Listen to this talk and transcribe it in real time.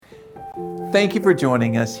Thank you for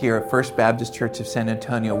joining us here at First Baptist Church of San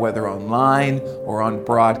Antonio, whether online or on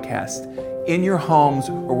broadcast, in your homes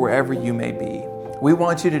or wherever you may be. We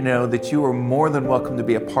want you to know that you are more than welcome to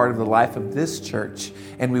be a part of the life of this church,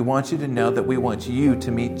 and we want you to know that we want you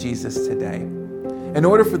to meet Jesus today. In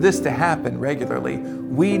order for this to happen regularly,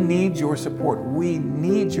 we need your support, we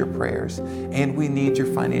need your prayers, and we need your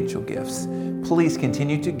financial gifts. Please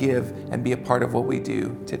continue to give and be a part of what we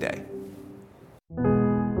do today.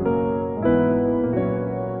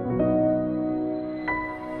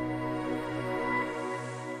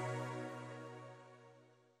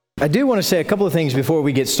 I do want to say a couple of things before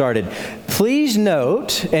we get started. Please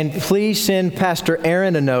note, and please send Pastor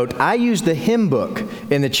Aaron a note, I used the hymn book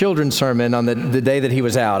in the children's sermon on the day that he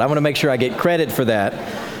was out. I want to make sure I get credit for that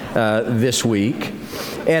this week.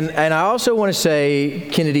 And I also want to say,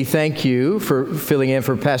 Kennedy, thank you for filling in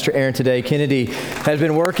for Pastor Aaron today. Kennedy has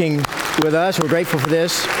been working with us. We're grateful for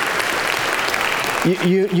this.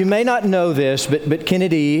 You may not know this, but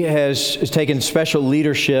Kennedy has taken special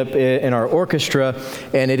leadership in our orchestra,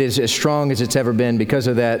 and it is as strong as it's ever been because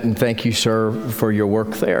of that. And thank you, sir, for your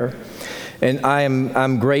work there. And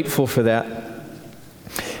I'm grateful for that.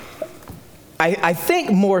 I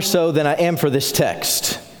think more so than I am for this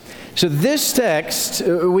text. So this text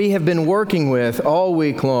we have been working with all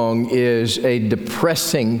week long is a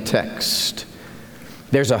depressing text.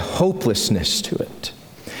 There's a hopelessness to it.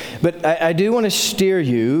 But I do want to steer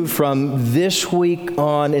you from this week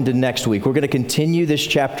on into next week. We're going to continue this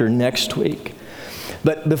chapter next week.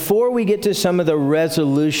 But before we get to some of the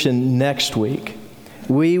resolution next week,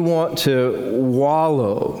 we want to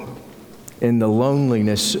wallow in the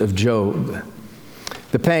loneliness of Job,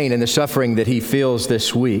 the pain and the suffering that he feels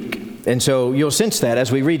this week. And so you'll sense that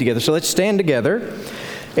as we read together. So let's stand together.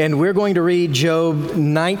 And we're going to read Job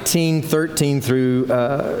 19:13 through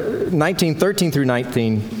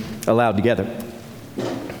 19 aloud together.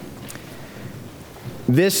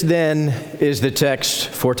 This then is the text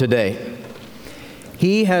for today.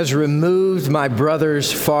 He has removed my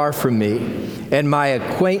brothers far from me, and my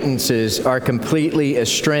acquaintances are completely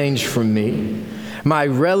estranged from me. My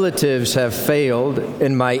relatives have failed,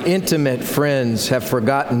 and my intimate friends have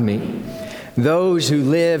forgotten me. Those who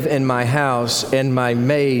live in my house and my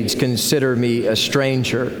maids consider me a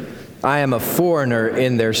stranger. I am a foreigner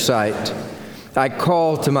in their sight. I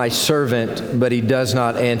call to my servant, but he does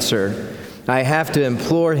not answer. I have to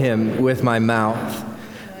implore him with my mouth.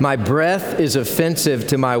 My breath is offensive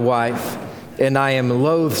to my wife, and I am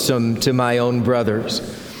loathsome to my own brothers.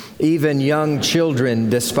 Even young children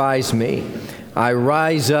despise me. I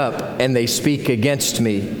rise up, and they speak against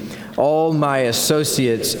me. All my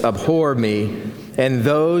associates abhor me, and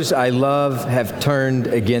those I love have turned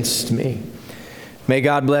against me. May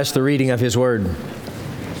God bless the reading of His Word.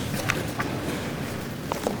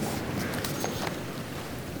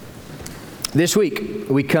 This week,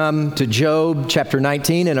 we come to Job chapter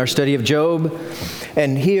 19 in our study of Job,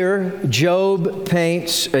 and here Job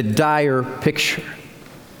paints a dire picture.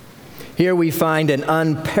 Here we find an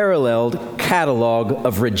unparalleled catalog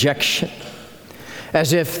of rejection,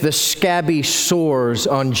 as if the scabby sores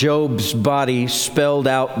on Job's body spelled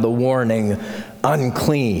out the warning,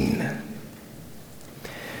 unclean.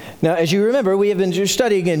 Now, as you remember, we have been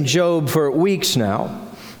studying in Job for weeks now.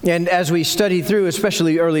 And as we studied through,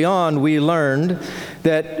 especially early on, we learned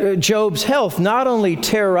that Job's health not only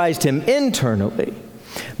terrorized him internally,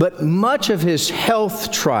 but much of his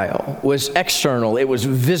health trial was external. It was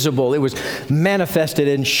visible. It was manifested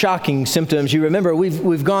in shocking symptoms. You remember,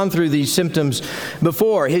 we've gone through these symptoms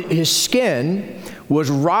before. His skin was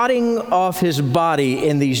rotting off his body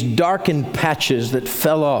in these darkened patches that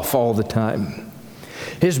fell off all the time.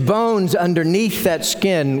 His bones underneath that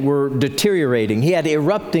skin were deteriorating. He had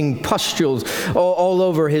erupting pustules all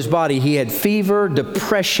over his body. He had fever,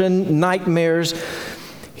 depression, nightmares.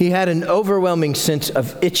 He had an overwhelming sense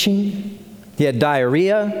of itching. He had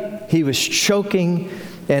diarrhea. He was choking.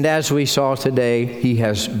 And as we saw today, he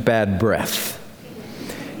has bad breath.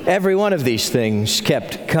 Every one of these things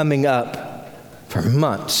kept coming up for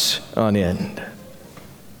months on end.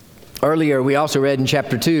 Earlier, we also read in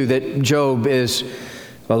chapter 2 that Job is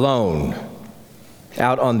alone,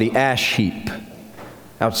 out on the ash heap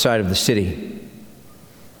outside of the city.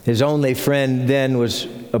 His only friend then was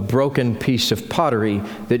a broken piece of pottery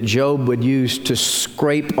that Job would use to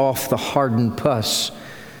scrape off the hardened pus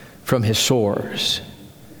from his sores.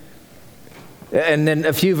 And then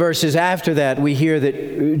a few verses after that, we hear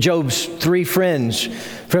that Job's 3 friends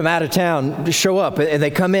from out of town show up, and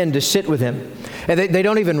they come in to sit with him. And they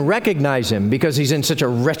don't even recognize him because he's in such a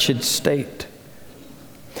wretched state.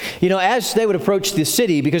 As they would approach the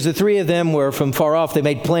city, because the three of them were from far off, they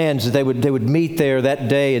made plans that they would meet there that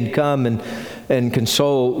day and come and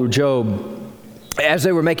console Job. As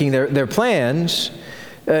they were making their plans,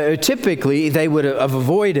 typically they would have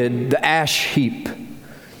avoided the ash heap.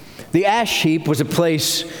 The ash heap was a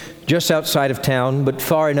place just outside of town, but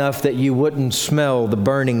far enough that you wouldn't smell the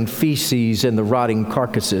burning feces and the rotting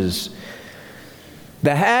carcasses.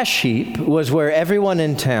 The ash heap was where everyone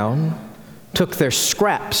in town took their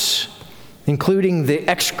scraps, including the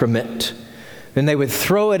excrement, and they would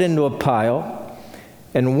throw it into a pile,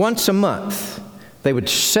 and once a month they would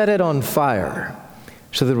set it on fire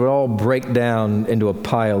so that it would all break down into a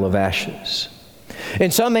pile of ashes.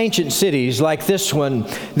 In some ancient cities, like this one,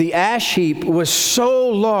 the ash heap was so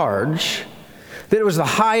large that it was the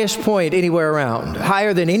highest point anywhere around,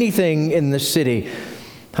 higher than anything in the city,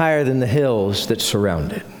 higher than the hills that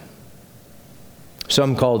surround it.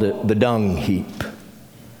 Some called it the dung heap.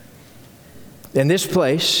 And this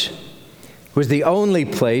place was the only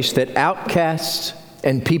place that outcasts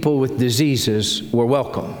and people with diseases were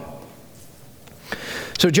welcome.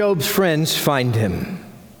 So Job's friends find him,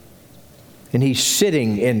 and he's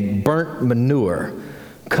sitting in burnt manure,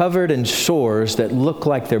 covered in sores that look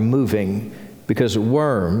like they're moving because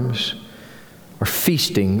worms are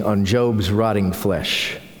feasting on Job's rotting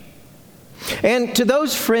flesh. And to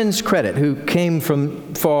those friends' credit who came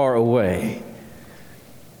from far away,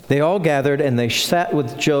 they all gathered and they sat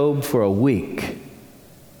with Job for a week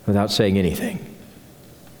without saying anything.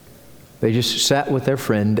 They just sat with their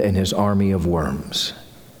friend and his army of worms.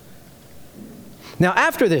 Now,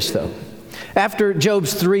 after this, though, after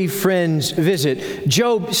Job's three friends visit,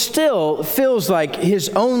 Job still feels like his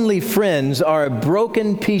only friends are a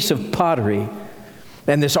broken piece of pottery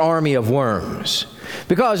and this army of worms.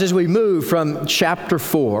 Because as we move from chapter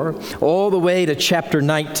 4 all the way to chapter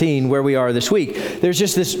 19, where we are this week, there's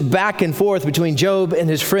just this back and forth between Job and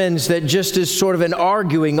his friends that just is sort of an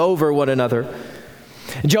arguing over one another.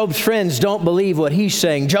 Job's friends don't believe what he's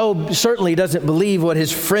saying. Job certainly doesn't believe what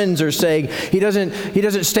his friends are saying. He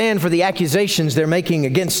doesn't stand for the accusations they're making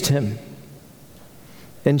against him.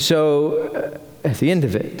 And so at the end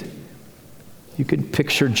of it, you can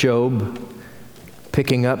picture Job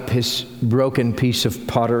picking up his broken piece of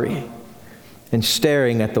pottery and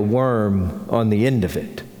staring at the worm on the end of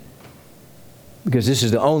it, because this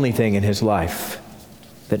is the only thing in his life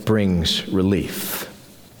that brings relief.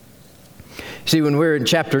 See, when we're in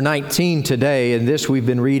chapter 19 today, and this we've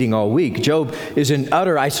been reading all week, Job is in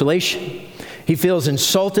utter isolation. He feels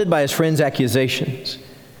insulted by his friends' accusations.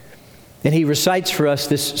 And he recites for us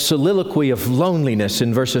this soliloquy of loneliness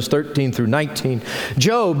in verses 13 through 19.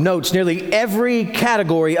 Job notes nearly every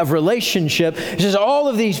category of relationship. He says, all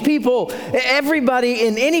of these people, everybody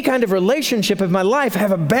in any kind of relationship of my life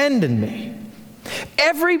have abandoned me.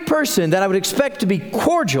 Every person that I would expect to be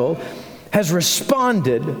cordial has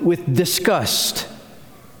responded with disgust.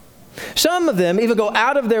 Some of them even go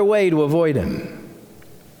out of their way to avoid him.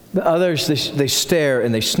 The others, they stare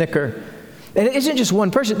and they snicker. And it isn't just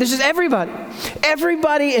one person. This is everybody.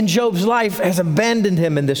 Everybody in Job's life has abandoned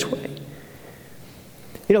him in this way.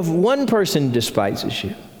 If one person despises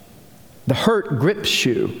you, the hurt grips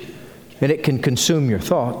you and it can consume your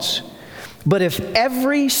thoughts. But if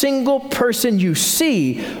every single person you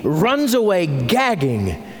see runs away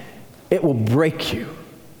gagging, it will break you.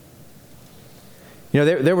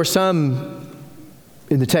 There were some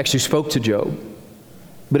in the text who spoke to Job,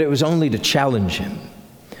 but it was only to challenge him,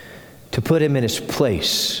 to put him in his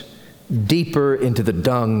place, deeper into the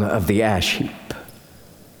dung of the ash heap.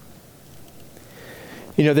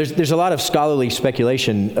 There's a lot of scholarly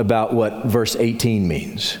speculation about what verse 18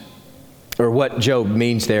 means, or what Job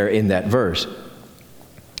means there in that verse.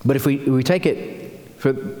 But if we take it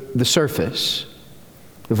for the surface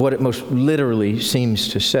of what it most literally seems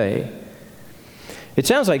to say, it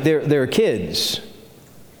sounds like there are kids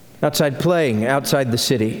outside playing outside the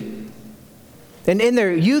city. And in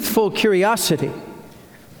their youthful curiosity,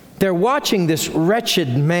 they're watching this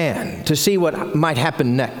wretched man to see what might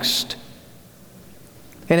happen next.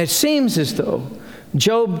 And it seems as though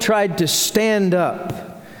Job tried to stand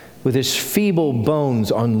up with his feeble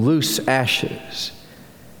bones on loose ashes,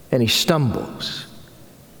 and he stumbles.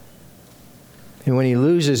 And when he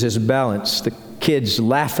loses his balance, the kids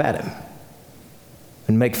laugh at him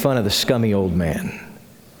and make fun of the scummy old man.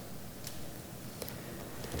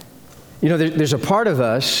 There's a part of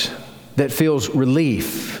us that feels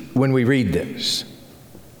relief when we read this.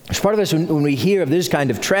 There's part of us when we hear of this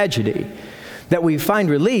kind of tragedy that we find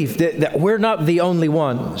relief that we're not the only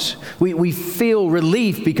ones. We feel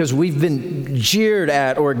relief because we've been jeered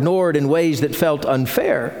at or ignored in ways that felt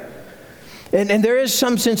unfair. And there is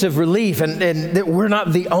some sense of relief, and that we're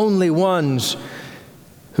not the only ones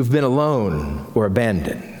who've been alone or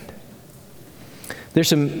abandoned. There's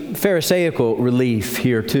some Pharisaical relief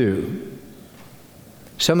here too.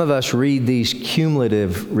 Some of us read these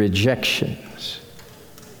cumulative rejections,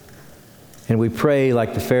 and we pray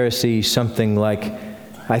like the Pharisees, something like,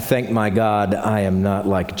 I thank my God I am not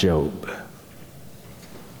like Job.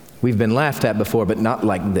 We've been laughed at before, but not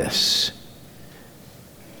like this,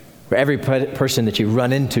 where every person that you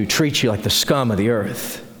run into treats you like the scum of the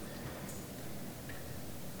earth.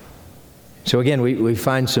 So again, we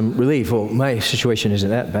find some relief. Well, my situation isn't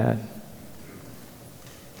that bad.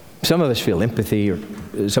 Some of us feel empathy, or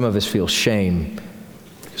some of us feel shame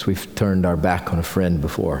because we've turned our back on a friend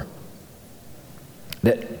before.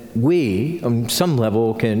 That we, on some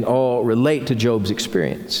level, can all relate to Job's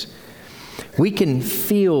experience. We can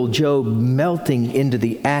feel Job melting into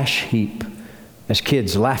the ash heap as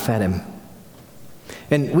kids laugh at him.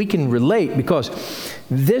 And we can relate because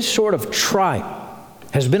this sort of trial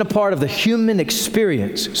has been a part of the human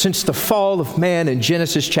experience since the fall of man in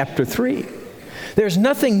Genesis chapter 3. There's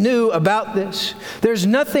nothing new about this. There's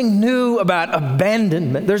nothing new about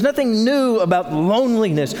abandonment. There's nothing new about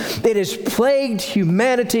loneliness. It has plagued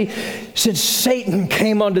humanity since Satan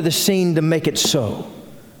came onto the scene to make it so.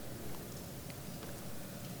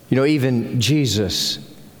 You know, even Jesus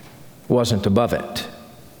wasn't above it.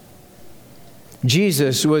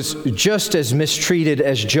 Jesus was just as mistreated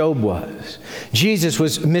as Job was. Jesus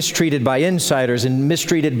was mistreated by insiders and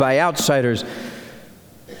mistreated by outsiders.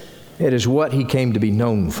 It is what he came to be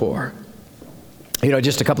known for. You know,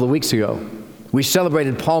 just a couple of weeks ago, we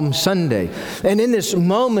celebrated Palm Sunday. And in this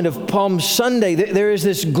moment of Palm Sunday, there is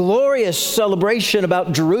this glorious celebration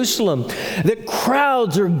about Jerusalem. That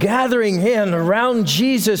crowds are gathering in around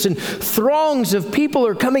Jesus, and throngs of people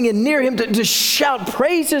are coming in near him to shout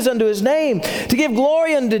praises unto his name, to give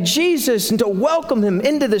glory unto Jesus, and to welcome him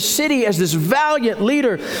into the city as this valiant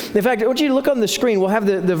leader. In fact, I want you to look on the screen. We'll have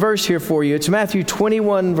the verse here for you. It's Matthew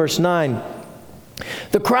 21, verse 9.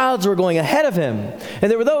 The crowds were going ahead of him,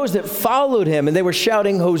 and there were those that followed him, and they were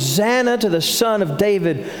shouting, Hosanna to the Son of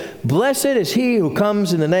David. Blessed is he who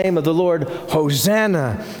comes in the name of the Lord.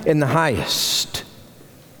 Hosanna in the highest.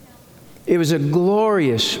 It was a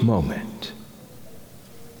glorious moment.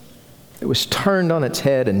 It was turned on its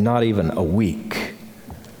head in not even a week.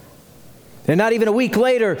 And not even a week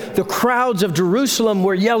later, the crowds of Jerusalem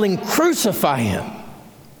were yelling, Crucify him.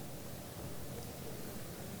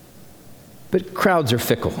 But crowds are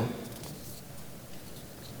fickle.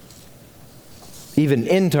 Even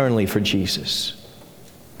internally for Jesus,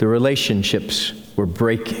 the relationships were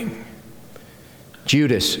breaking.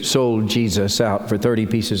 Judas sold Jesus out for 30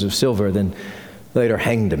 pieces of silver, then later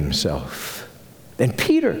hanged himself. And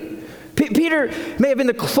Peter may have been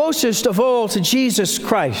the closest of all to Jesus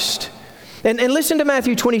Christ. And listen to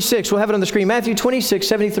Matthew 26. We'll have it on the screen. Matthew 26,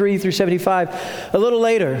 73 through 75. A little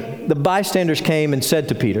later, the bystanders came and said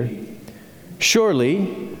to Peter,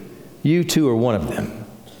 Surely you too are one of them,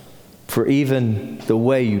 for even the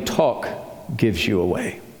way you talk gives you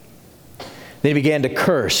away. Then he began to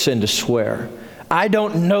curse and to swear, I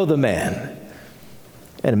don't know the man.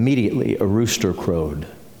 And immediately a rooster crowed.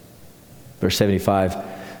 Verse 75,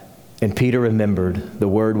 and Peter remembered the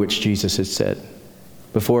word which Jesus had said,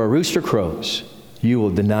 Before a rooster crows, you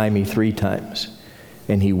will deny me 3 times.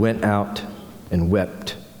 And he went out and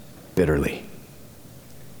wept bitterly.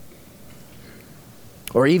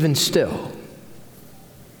 Or even still,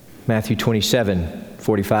 Matthew 27,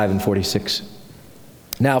 45 and 46.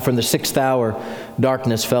 Now from the 6th hour,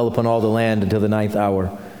 darkness fell upon all the land until the 9th hour.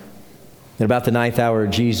 And about the 9th hour,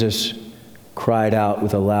 Jesus cried out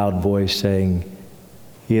with a loud voice, saying,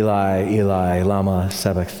 Eli, Eli, lama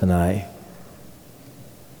sabachthani.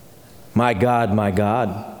 My God,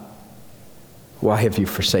 why have you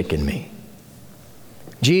forsaken me?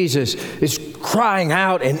 Jesus is crying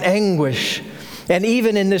out in anguish. And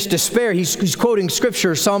even in this despair, he's quoting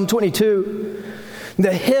Scripture, Psalm 22.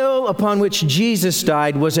 The hill upon which Jesus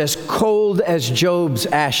died was as cold as Job's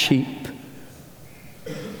ash heap,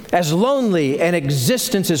 as lonely an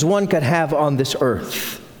existence as one could have on this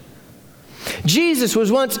earth. Jesus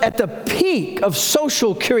was once at the peak of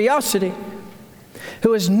social curiosity,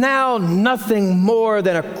 who is now nothing more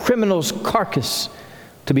than a criminal's carcass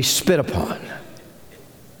to be spit upon.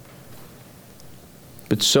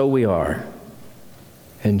 But so we are.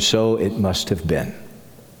 And so it must have been.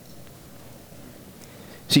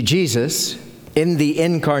 See, Jesus, in the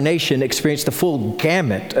incarnation, experienced the full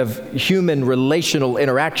gamut of human relational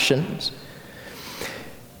interactions.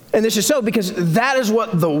 And this is so because that is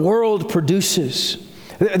what the world produces.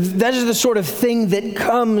 That is the sort of thing that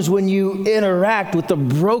comes when you interact with the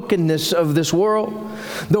brokenness of this world.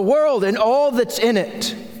 The world and all that's in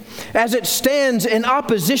it. As it stands in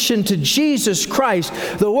opposition to Jesus Christ,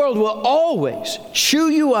 the world will always chew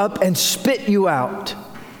you up and spit you out.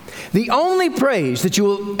 The only praise that you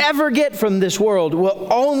will ever get from this world will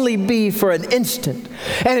only be for an instant.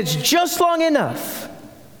 And it's just long enough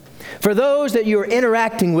for those that you're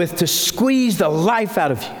interacting with to squeeze the life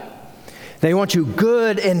out of you. They want you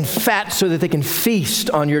good and fat so that they can feast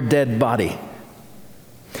on your dead body.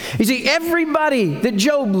 You see, everybody that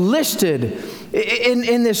Job listed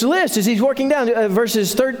in this list, as he's working down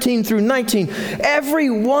verses 13 through 19, every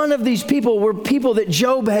one of these people were people that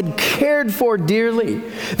Job had cared for dearly,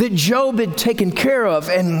 that Job had taken care of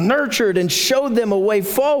and nurtured and showed them a way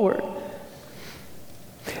forward.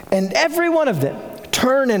 And every one of them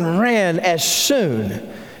turned and ran as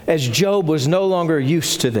soon as Job was no longer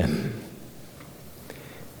used to them.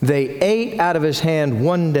 They ate out of his hand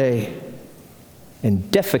one day and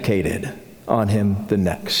defecated on him the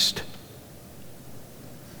next.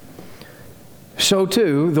 So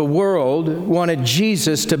too, the world wanted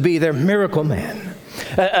Jesus to be their miracle man,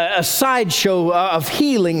 a sideshow of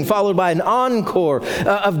healing followed by an encore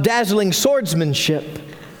of dazzling swordsmanship.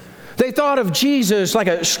 They thought of Jesus like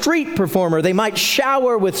a street performer they might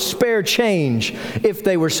shower with spare change if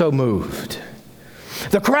they were so moved.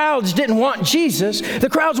 The crowds didn't want Jesus. The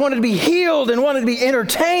crowds wanted to be healed and wanted to be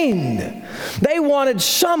entertained. They wanted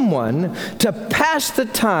someone to pass the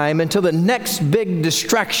time until the next big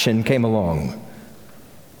distraction came along.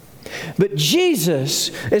 But Jesus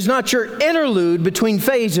is not your interlude between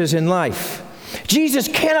phases in life. Jesus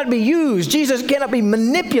cannot be used. Jesus cannot be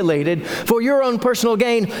manipulated for your own personal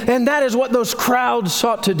gain. And that is what those crowds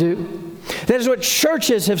sought to do. That is what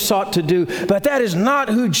churches have sought to do. But that is not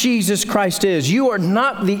who Jesus Christ is. You are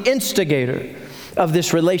not the instigator of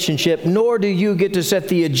this relationship, nor do you get to set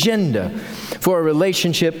the agenda for a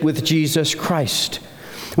relationship with Jesus Christ.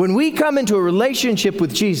 When we come into a relationship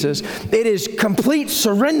with Jesus, it is complete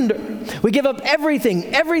surrender. We give up everything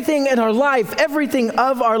in our life, everything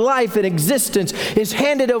of our life and existence is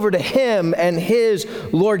handed over to Him and His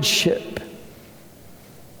lordship.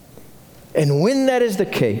 And when that is the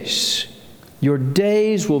case, your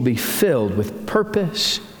days will be filled with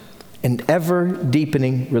purpose and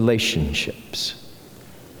ever-deepening relationships.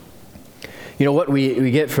 You know what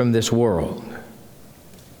we get from this world,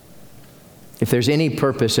 if there's any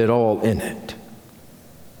purpose at all in it,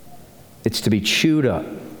 it's to be chewed up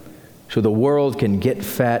so the world can get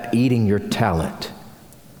fat eating your talent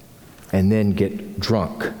and then get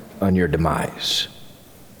drunk on your demise.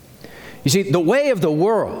 You see, the way of the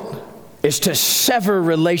world is to sever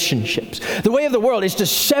relationships. The way of the world is to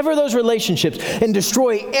sever those relationships and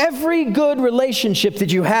destroy every good relationship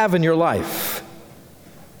that you have in your life.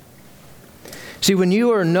 See, when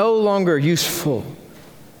you are no longer useful,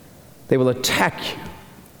 they will attack you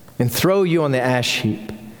and throw you on the ash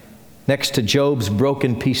heap next to Job's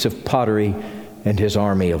broken piece of pottery and his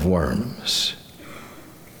army of worms.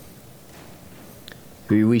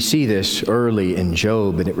 We see this early in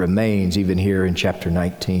Job, and it remains even here in chapter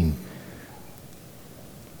 19.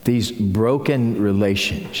 These broken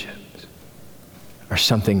relationships are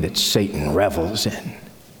something that Satan revels in.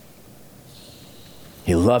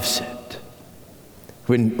 He loves it.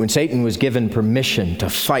 When Satan was given permission to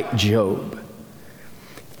fight Job,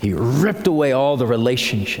 he ripped away all the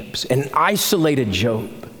relationships and isolated Job.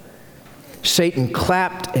 Satan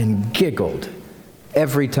clapped and giggled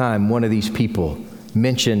every time one of these people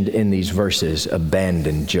mentioned in these verses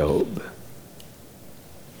abandoned Job.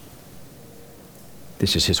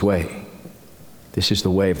 This is his way. This is the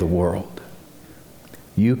way of the world.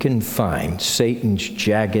 You can find Satan's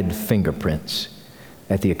jagged fingerprints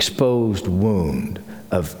at the exposed wound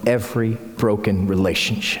of every broken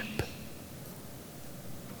relationship.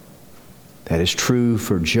 That is true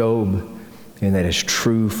for Job, and that is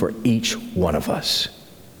true for each one of us.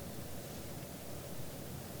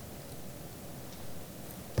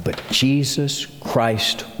 But Jesus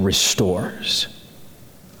Christ restores.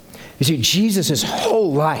 You see, Jesus'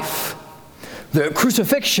 whole life, the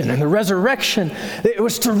crucifixion and the resurrection, it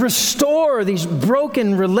was to restore these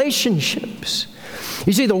broken relationships.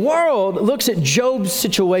 You see, the world looks at Job's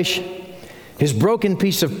situation, his broken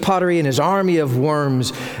piece of pottery and his army of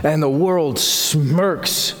worms, and the world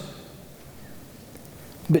smirks.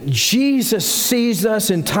 But Jesus sees us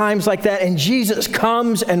in times like that, and Jesus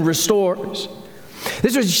comes and restores.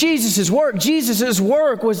 This was Jesus' work. Jesus'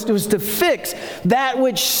 work was to fix that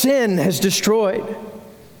which sin has destroyed.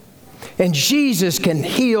 And Jesus can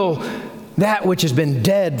heal that which has been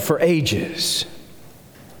dead for ages.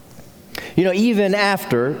 Even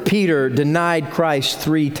after Peter denied Christ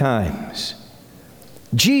 3 times,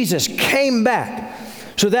 Jesus came back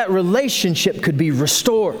so that relationship could be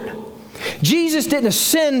restored. Jesus didn't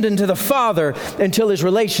ascend into the Father until his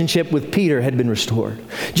relationship with Peter had been restored.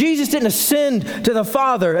 Jesus didn't ascend to the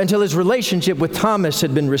Father until his relationship with Thomas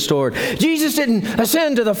had been restored. Jesus didn't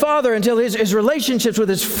ascend to the Father until his relationships with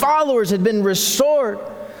his followers had been restored.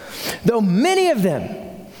 Though many of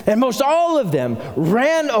them, and most all of them,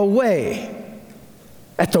 ran away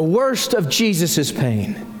at the worst of Jesus'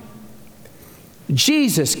 pain,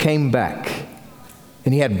 Jesus came back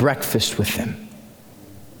and he had breakfast with them.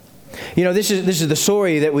 This is the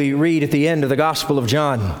story that we read at the end of the Gospel of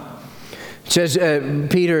John. It says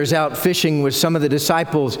Peter is out fishing with some of the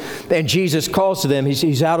disciples, and Jesus calls to them. He's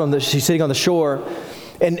sitting on the shore,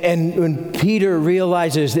 and when Peter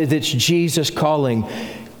realizes that it's Jesus calling,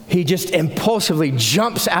 he just impulsively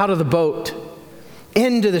jumps out of the boat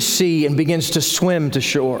into the sea and begins to swim to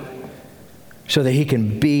shore so that he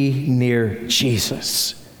can be near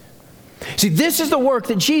Jesus. See, this is the work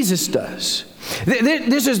that Jesus does.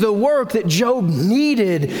 This is the work that Job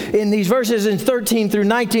needed in these verses in 13 through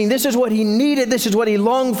 19. This is what he needed. This is what he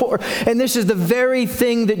longed for. And this is the very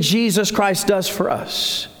thing that Jesus Christ does for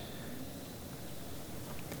us.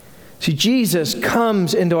 See, Jesus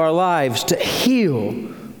comes into our lives to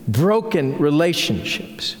heal broken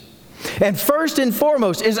relationships. And first and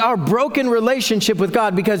foremost is our broken relationship with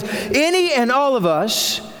God, because any and all of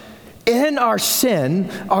us in our sin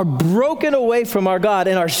are broken away from our God,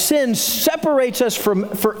 and our sin separates us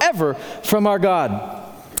forever from our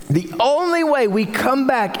God. The only way we come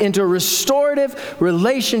back into a restorative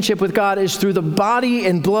relationship with God is through the body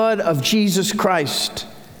and blood of Jesus Christ.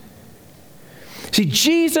 See,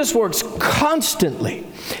 Jesus works constantly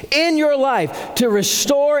in your life to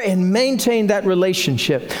restore and maintain that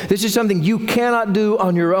relationship. This is something you cannot do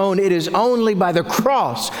on your own. It is only by the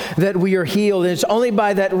cross that we are healed. And it's only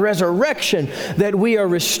by that resurrection that we are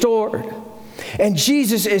restored. And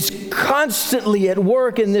Jesus is constantly at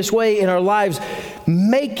work in this way in our lives,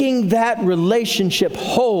 making that relationship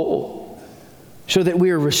whole so that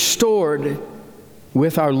we are restored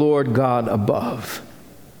with our Lord God above.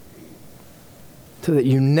 So that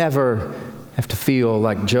you never have to feel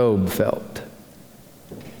like Job felt.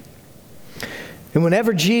 And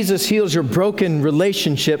whenever Jesus heals your broken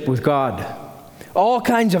relationship with God, all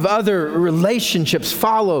kinds of other relationships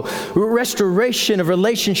follow. Restoration of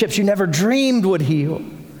relationships you never dreamed would heal.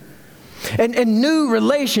 And new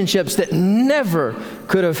relationships that never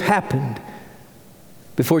could have happened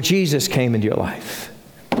before Jesus came into your life.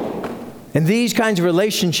 And these kinds of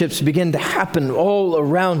relationships begin to happen all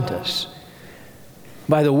around us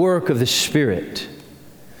by the work of the Spirit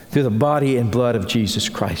through the body and blood of Jesus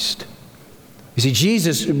Christ. You see,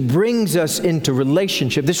 Jesus brings us into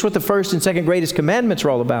relationship. This is what the first and second greatest commandments are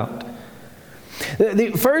all about.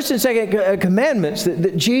 The first and second commandments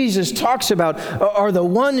that Jesus talks about are the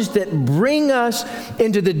ones that bring us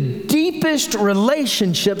into the deepest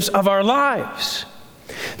relationships of our lives.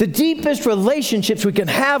 The deepest relationships we can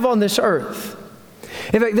have on this earth.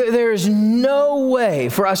 In fact, there is no way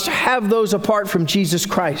for us to have those apart from Jesus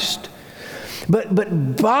Christ.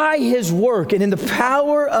 But by His work and in the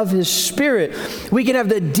power of His Spirit, we can have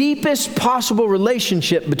the deepest possible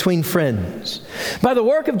relationship between friends. By the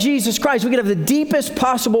work of Jesus Christ, we can have the deepest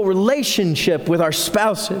possible relationship with our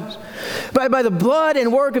spouses. By the blood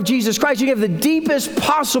and work of Jesus Christ, you can have the deepest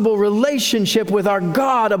possible relationship with our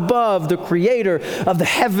God above, the Creator of the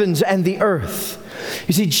heavens and the earth.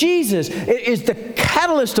 You see, Jesus is the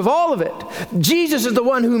catalyst of all of it. Jesus is the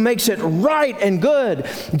one who makes it right and good.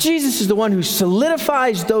 Jesus is the one who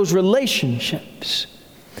solidifies those relationships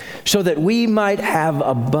so that we might have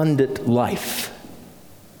abundant life.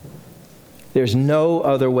 There's no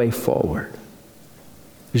other way forward.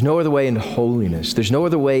 There's no other way into holiness. There's no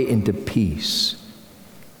other way into peace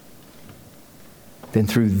than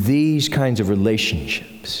through these kinds of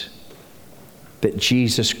relationships that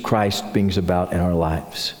Jesus Christ brings about in our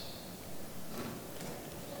lives.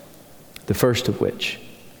 The first of which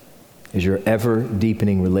is your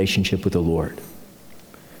ever-deepening relationship with the Lord.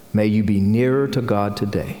 May you be nearer to God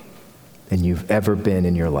today than you've ever been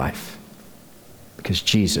in your life, because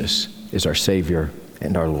Jesus is our Savior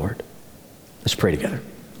and our Lord. Let's pray together.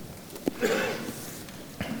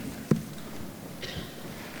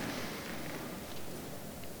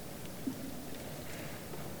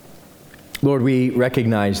 Lord, we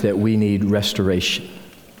recognize that we need restoration.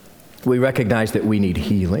 We recognize that we need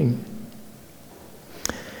healing.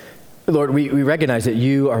 Lord, we recognize that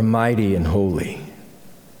you are mighty and holy.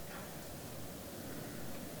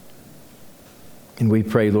 And we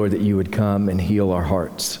pray, Lord, that you would come and heal our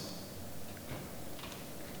hearts.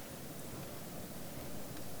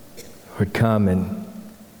 Lord, come and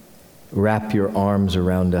wrap your arms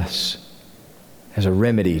around us as a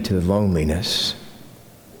remedy to the loneliness.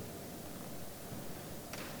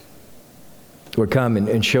 Lord, come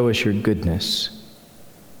and show us your goodness.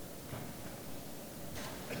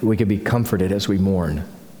 We can be comforted as we mourn.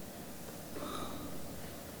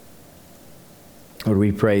 Lord,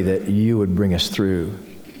 we pray that you would bring us through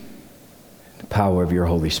the power of your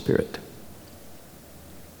Holy Spirit.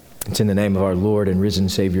 It's in the name of our Lord and risen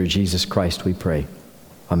Savior, Jesus Christ, we pray.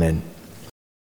 Amen.